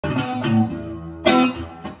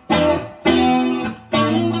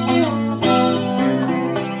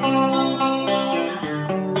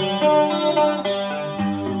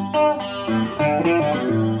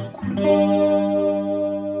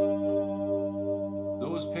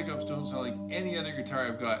those pickups don't sound like any other guitar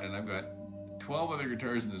I've got, and I've got 12 other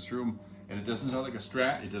guitars in this room, and it doesn't sound like a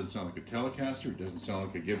Strat, it doesn't sound like a Telecaster, it doesn't sound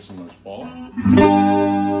like a Gibson Les Paul. The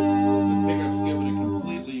pickups give it a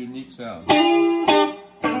completely unique sound.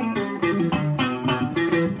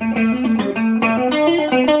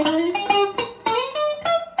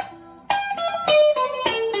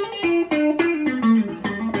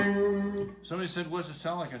 Somebody said, what does it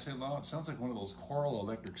sound like? I said, well, it sounds like one of those choral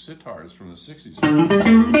electric sitars from the 60s.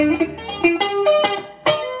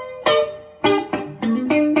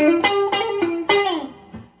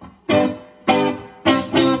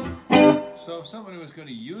 So if somebody was going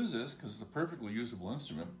to use this, because it's a perfectly usable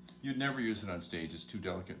instrument, you'd never use it on stage. It's too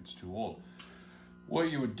delicate, it's too old.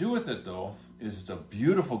 What you would do with it, though, is it's a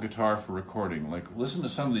beautiful guitar for recording. Like, listen to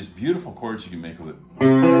some of these beautiful chords you can make with it.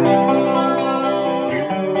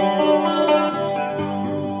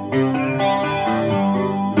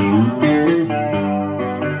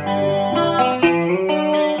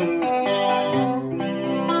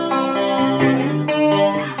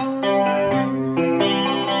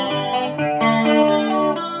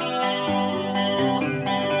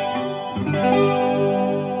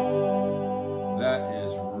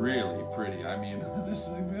 Really pretty. I mean,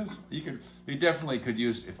 you definitely could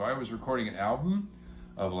use, if I was recording an album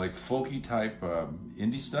of like folky type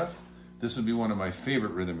indie stuff, this would be one of my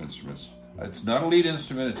favorite rhythm instruments. It's not a lead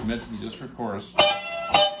instrument, it's meant to be just for chorus.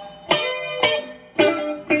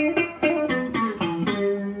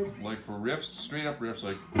 Like for riffs, straight up riffs,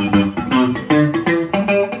 like.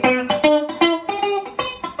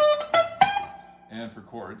 And for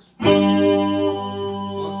chords. So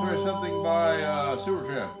let's try something by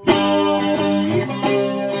Supertramp.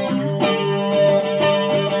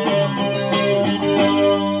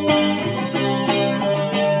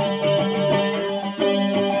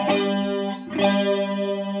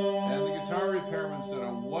 And the guitar repairman's done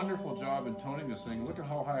a wonderful job in toning this thing. Look at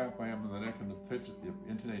how high up I am in the neck, and the pitch, the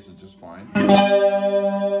intonation is just fine.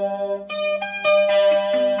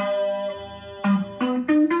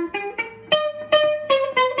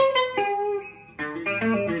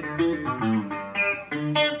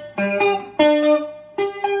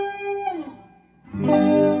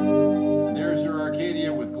 There's your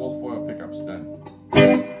Arcadia with gold foil pickups done.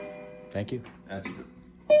 Thank you. That's good.